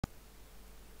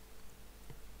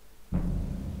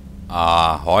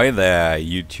Ahoy there,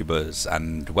 YouTubers,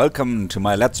 and welcome to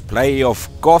my Let's Play of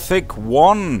Gothic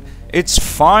 1. It's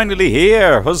finally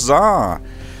here, huzzah!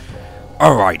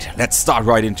 Alright, let's start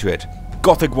right into it.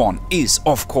 Gothic 1 is,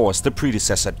 of course, the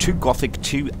predecessor to Gothic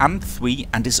 2 and 3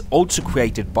 and is also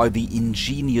created by the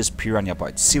ingenious Piranha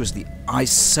Bytes. Seriously, I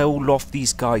so love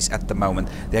these guys at the moment.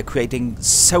 They're creating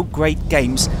so great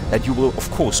games that you will,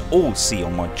 of course, all see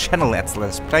on my channel at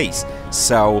Let's Plays.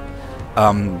 So,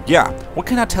 yeah, what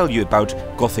can I tell you about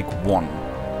Gothic 1?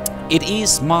 It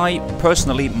is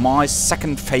personally my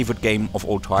second favorite game of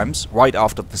all times, right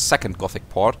after the second Gothic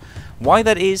part. Why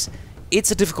that is,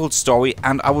 it's a difficult story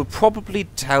and I will probably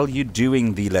tell you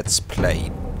during the Let's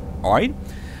Play. Alright?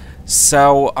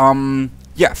 So,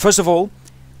 yeah, first of all,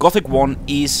 Gothic 1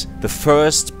 is the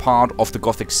first part of the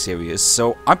Gothic series,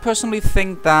 so I personally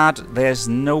think that there's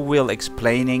no real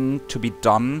explaining to be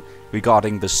done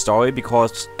regarding the story,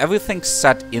 because everything's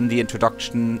set in the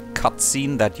introduction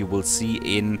cutscene that you will see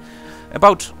in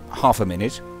about half a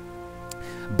minute.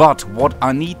 But what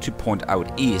I need to point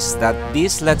out is that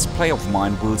this Let's Play of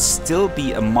mine will still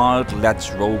be a mild Let's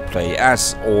Roleplay,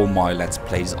 as all my Let's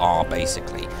Plays are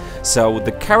basically. So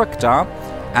the character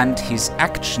and his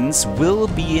actions will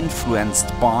be influenced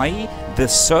by the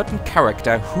certain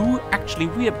character who actually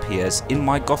reappears in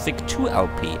my Gothic 2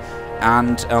 LP.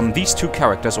 And these two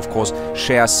characters, of course,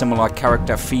 share similar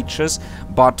character features,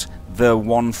 but the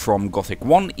one from Gothic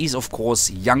 1 is, of course,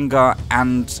 younger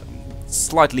and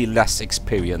slightly less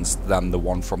experienced than the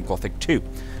one from Gothic 2.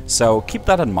 So keep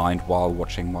that in mind while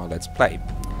watching my Let's Play.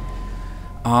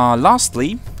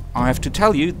 Lastly, I have to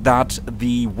tell you that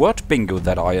the word bingo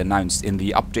that I announced in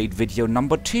the update video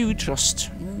number 2 just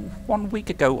 1 week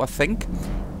ago, I think,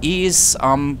 is,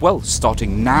 well,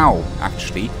 starting now,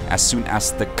 actually, as soon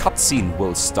as the cutscene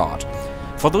will start.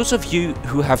 For those of you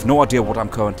who have no idea what I'm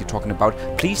currently talking about,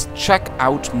 please check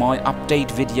out my update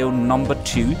video number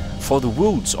 2 for the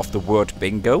rules of the word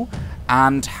bingo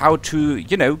and how to,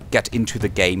 you know, get into the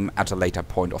game at a later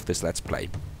point of this Let's Play.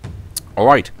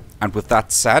 Alright, and with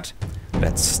that said,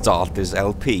 let's start this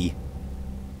LP.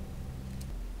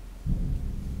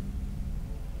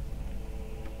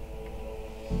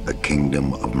 The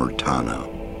kingdom of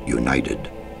Murtana,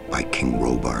 united by King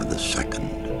Robar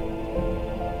II.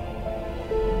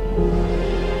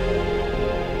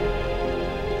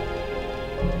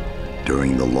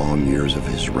 During the long years of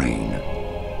his reign,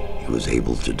 he was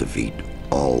able to defeat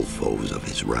all foes of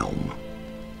his realm.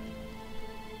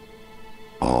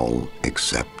 All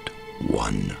except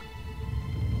one.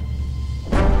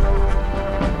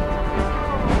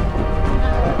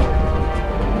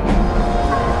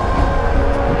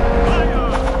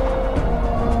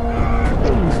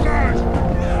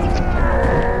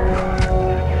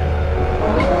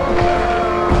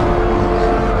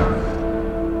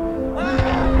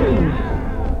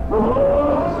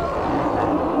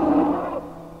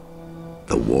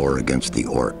 The war against the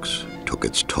orcs took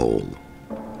its toll,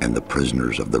 and the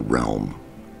prisoners of the realm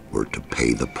were to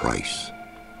pay the price.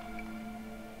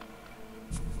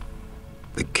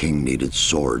 The king needed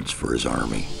swords for his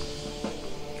army,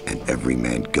 and every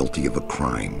man guilty of a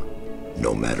crime,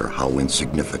 no matter how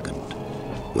insignificant,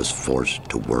 was forced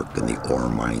to work in the ore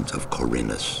mines of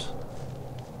Khorinis.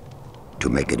 To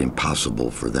make it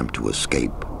impossible for them to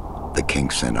escape, the king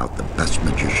sent out the best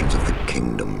magicians of the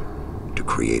kingdom to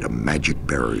create a magic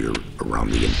barrier around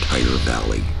the entire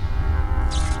valley.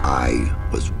 I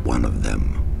was one of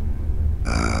them.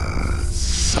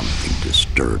 Something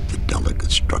disturbed the delicate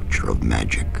structure of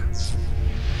magic.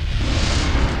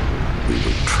 We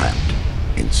were trapped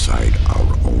inside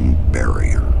our own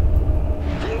barrier.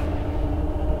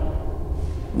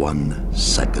 1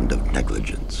 second of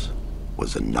negligence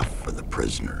was enough for the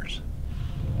prisoners.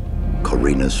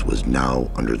 Khorinis was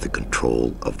now under the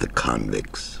control of the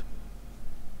convicts.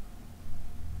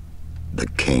 The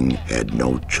king had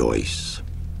no choice.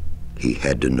 He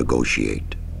had to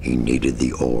negotiate. He needed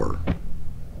the ore.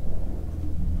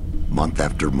 Month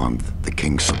after month, the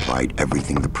king supplied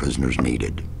everything the prisoners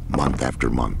needed. Month after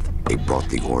month, they brought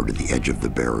the ore to the edge of the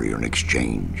barrier in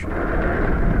exchange.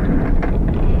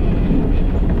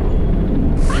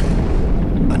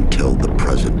 Until the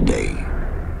present day.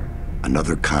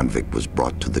 Another convict was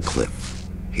brought to the cliff.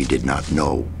 He did not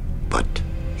know, but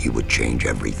he would change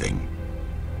everything.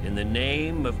 In the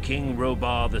name of King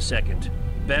Robar II,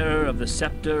 bearer of the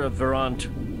scepter of Verant,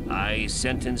 I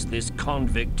sentence this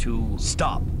convict to...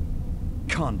 Stop!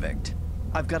 Convict,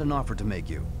 I've got an offer to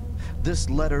make you. This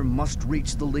letter must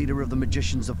reach the leader of the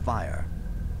Magicians of Fire.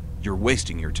 You're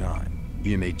wasting your time.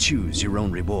 You may choose your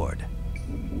own reward.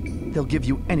 They'll give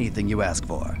you anything you ask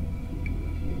for.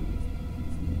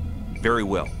 Very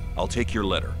well. I'll take your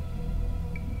letter.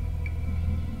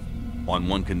 On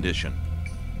one condition.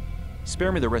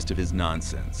 Spare me the rest of his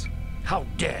nonsense. How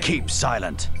dare you! Keep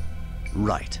silent.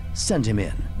 Right. Send him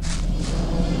in.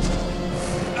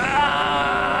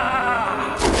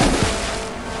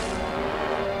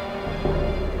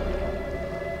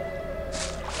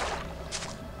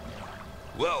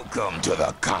 Welcome to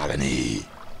the colony.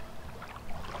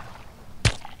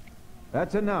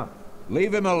 That's enough.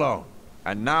 Leave him alone.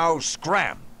 And now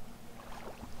scram.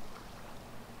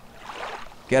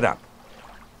 Get up.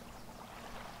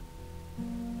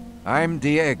 I'm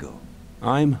Diego.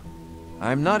 I'm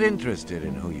not interested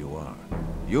in who you are.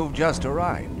 You've just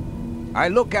arrived. I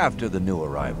look after the new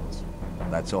arrivals.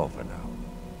 That's all for now.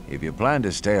 If you plan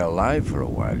to stay alive for a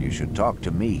while, you should talk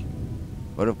to me.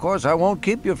 But of course, I won't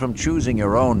keep you from choosing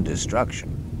your own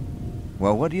destruction.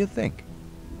 Well, what do you think?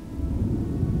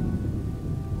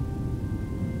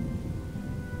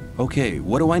 okay.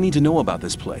 What do I need to know about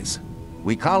this place?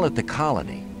 We call it the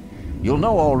colony. You'll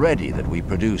know already that we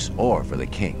produce ore for the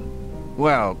king.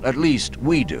 Well, at least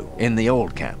we do, in the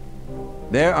old camp.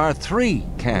 There are 3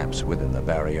 camps within the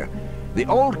barrier. The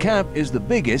old camp is the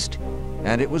biggest,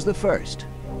 and it was the first.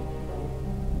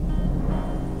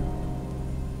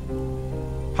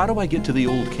 How do I get to the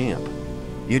old camp?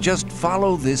 You just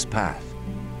follow this path.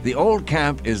 The old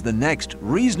camp is the next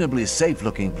reasonably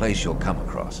safe-looking place you'll come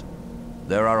across.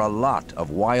 There are a lot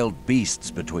of wild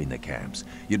beasts between the camps.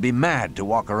 You'd be mad to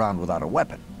walk around without a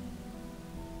weapon.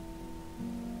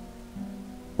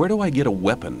 Where do I get a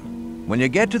weapon? When you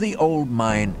get to the old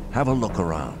mine, have a look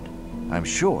around. I'm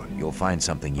sure you'll find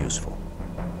something useful.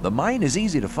 The mine is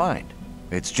easy to find.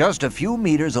 It's just a few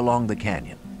meters along the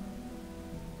canyon.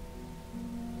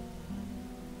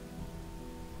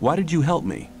 Why did you help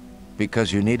me?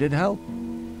 Because you needed help.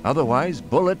 Otherwise,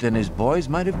 Bullet and his boys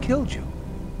might have killed you.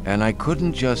 And I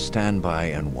couldn't just stand by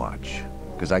and watch,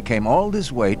 because I came all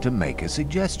this way to make a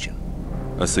suggestion.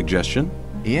 A suggestion?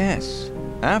 Yes.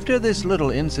 After this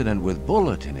little incident with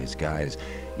Bullet and his guys,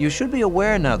 you should be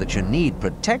aware now that you need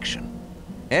protection.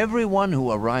 Everyone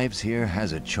who arrives here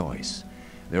has a choice.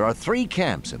 There are 3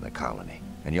 camps in the colony,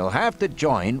 and you'll have to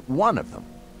join one of them.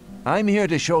 I'm here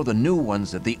to show the new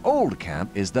ones that the old camp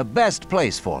is the best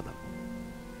place for them.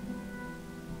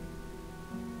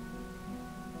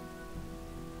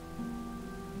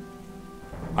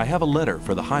 I have a letter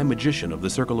for the High Magician of the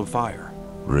Circle of Fire.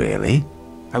 Really?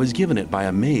 I was given it by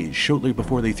a mage shortly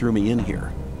before they threw me in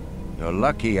here. You're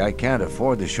lucky I can't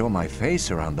afford to show my face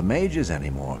around the mages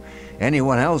anymore.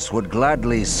 Anyone else would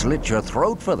gladly slit your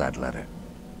throat for that letter.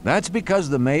 That's because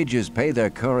the mages pay their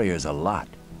couriers a lot,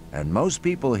 and most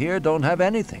people here don't have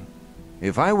anything.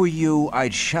 If I were you,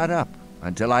 I'd shut up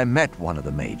until I met one of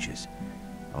the mages.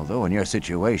 Although in your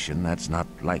situation, that's not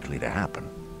likely to happen.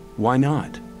 Why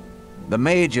not? The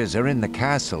mages are in the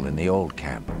castle in the old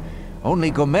camp.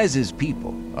 Only Gomez's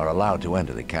people are allowed to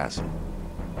enter the castle.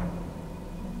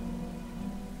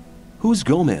 Who's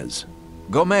Gomez?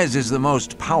 Gomez is the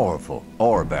most powerful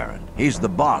ore baron. He's the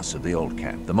boss of the old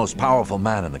camp, the most powerful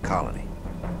man in the colony.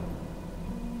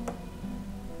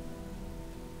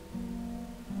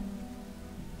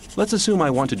 Let's assume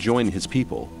I want to join his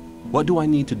people. What do I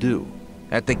need to do?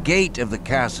 At the gate of the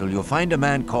castle, you'll find a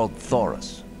man called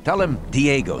Thoris. Tell him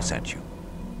Diego sent you.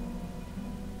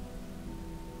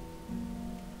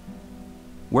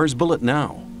 Where's Bullet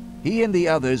now? He and the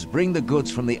others bring the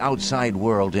goods from the outside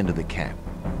world into the camp.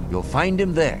 You'll find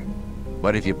him there.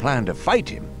 But if you plan to fight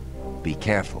him, be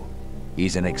careful.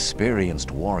 He's an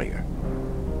experienced warrior.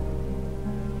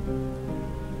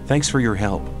 Thanks for your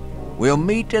help. We'll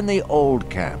meet in the old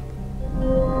camp.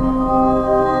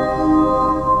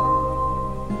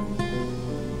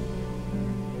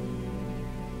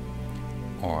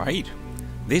 Alright,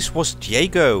 this was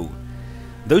Diego.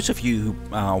 Those of you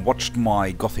who watched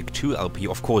my Gothic 2 LP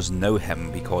of course know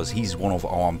him, because he's one of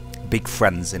our big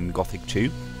friends in Gothic 2.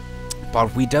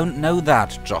 But we don't know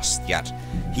that just yet.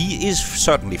 He is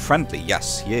certainly friendly,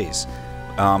 yes, he is.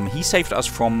 He saved us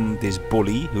from this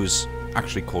bully, who's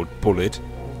actually called Bullet.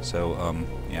 So,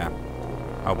 yeah,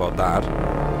 how about that?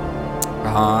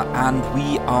 And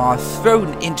we are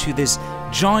thrown into this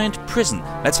giant prison.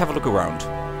 Let's have a look around.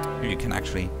 You can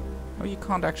actually... Oh, you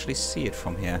can't actually see it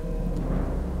from here.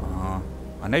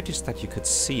 I noticed that you could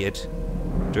see it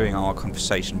during our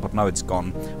conversation, but now it's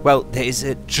gone. Well, there is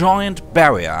a giant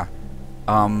barrier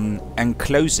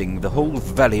enclosing the whole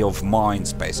valley of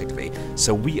mines, basically.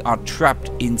 So we are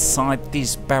trapped inside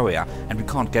this barrier, and we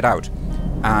can't get out.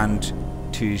 And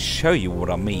to show you what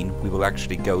I mean, we will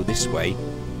actually go this way.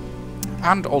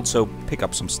 And also pick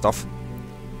up some stuff.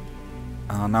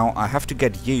 Now, I have to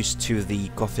get used to the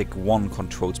Gothic 1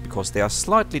 controls, because they are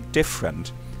slightly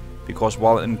different. Because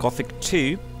while in Gothic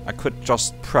 2 I could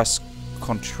just press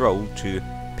Control to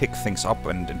pick things up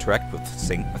and interact with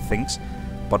things,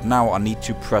 but now I need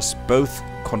to press both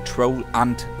Control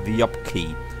and the up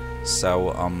key.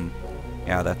 So,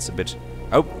 yeah, that's a bit...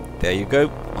 Oh, there you go.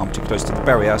 I'm too close to the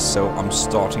barrier, so I'm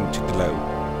starting to glow.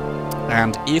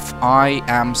 And if I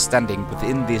am standing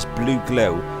within this blue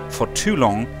glow for too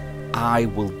long, I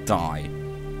will die.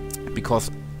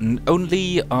 Because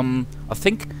only, I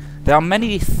think there are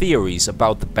many theories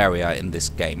about the barrier in this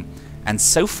game. And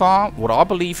so far, what I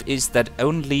believe is that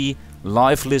only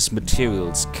lifeless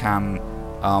materials can,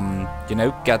 you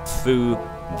know, get through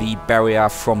the barrier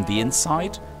from the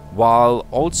inside, while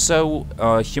also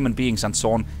human beings and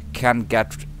so on can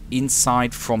get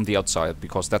inside from the outside,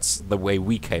 because that's the way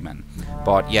we came in.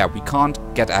 But yeah, we can't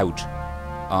get out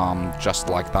just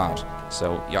like that.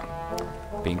 So yeah,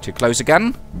 being too close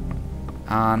again.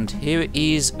 And here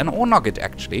is an ore nugget,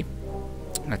 actually.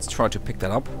 Let's try to pick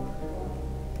that up.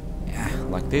 Yeah,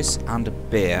 like this, and a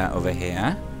bear over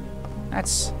here.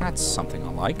 That's something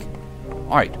I like.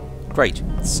 Alright, great.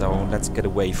 So let's get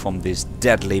away from this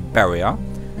deadly barrier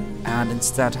and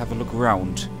instead have a look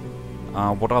around.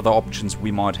 What other options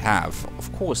we might have?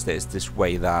 Of course, there's this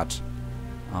way that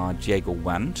Diego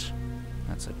went.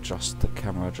 Let's adjust the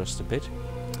camera just a bit.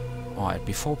 Alright,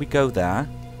 before we go there,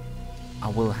 I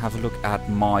will have a look at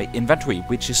my inventory,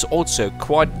 which is also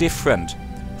quite different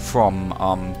from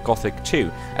Gothic 2.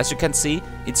 As you can see,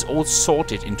 it's all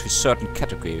sorted into certain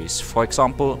categories. For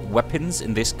example, weapons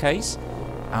in this case,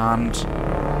 and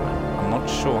I'm not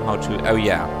sure how to... Oh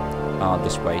yeah,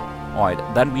 this way.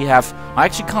 Alright, then we have... I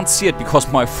actually can't see it because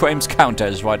my frames counter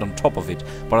is right on top of it,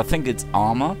 but I think it's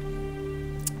armor,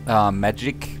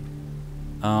 magic,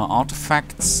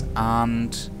 artifacts,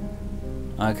 and...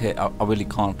 Okay, I really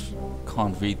can't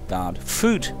read that.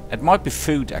 Food! It might be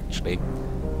food, actually.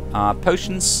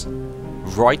 Potions,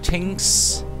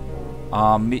 writings,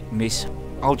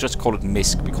 I'll just call it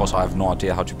misc because I have no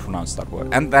idea how to pronounce that word.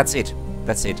 And that's it.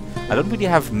 That's it. I don't really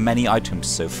have many items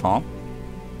so far.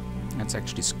 Let's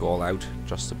actually scroll out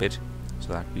just a bit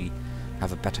so that we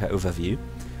have a better overview.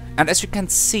 And as you can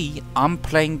see, I'm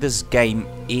playing this game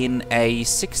in a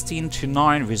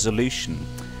 16:9 resolution,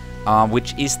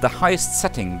 which is the highest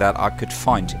setting that I could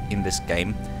find in this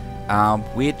game,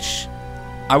 which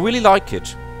I really like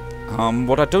it.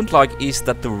 What I don't like is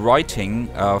that the writing,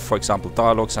 for example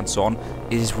dialogues and so on,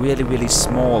 is really, really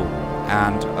small.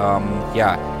 And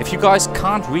yeah, if you guys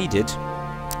can't read it,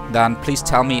 then please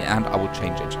tell me and I will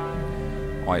change it.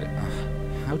 Alright,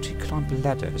 how to climb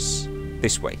ladders?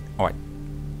 This way. Alright,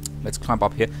 let's climb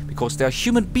up here, because there are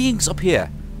human beings up here.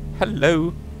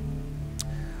 Hello.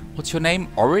 What's your name?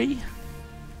 Ori?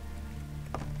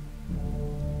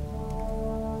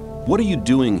 What are you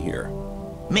doing here?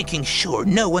 Making sure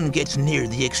no one gets near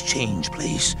the exchange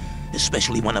place,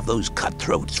 especially one of those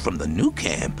cutthroats from the new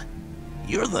camp.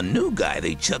 You're the new guy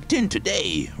they chucked in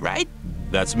today, right?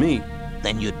 That's me.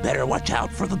 Then you'd better watch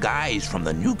out for the guys from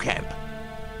the new camp.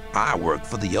 I work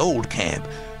for the old camp,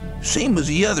 same as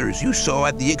the others you saw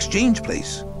at the exchange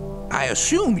place. I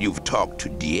assume you've talked to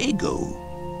Diego.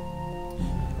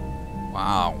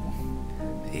 Wow.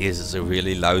 He is a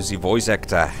really lousy voice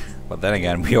actor. But then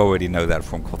again, we already know that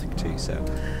from Gothic 2, so...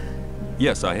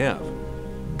 Yes, I have.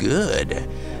 Good.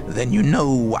 Then you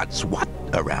know what's what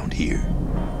around here.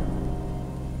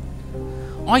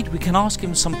 Alright, we can ask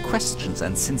him some questions,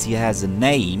 and since he has a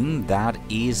name, that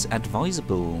is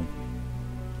advisable.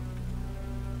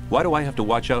 Why do I have to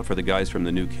watch out for the guys from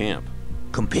the new camp?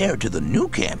 Compared to the new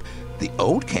camp, the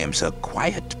old camp's a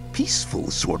quiet, peaceful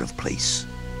sort of place.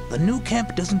 The new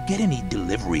camp doesn't get any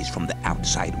deliveries from the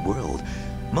outside world.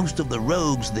 Most of the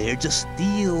rogues there just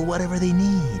steal whatever they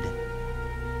need.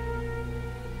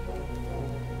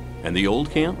 And the old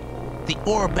camp? The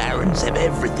ore barons have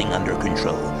everything under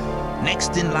control.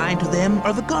 Next in line to them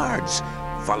are the guards,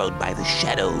 followed by the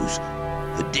shadows.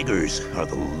 The diggers are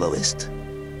the lowest.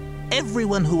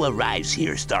 Everyone who arrives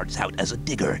here starts out as a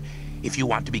digger. If you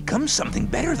want to become something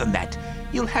better than that,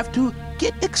 you'll have to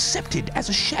get accepted as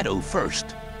a shadow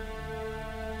first.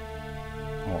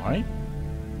 Alright.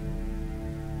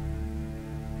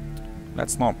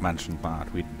 Let's not mention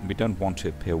that. We don't want to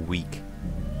appear weak.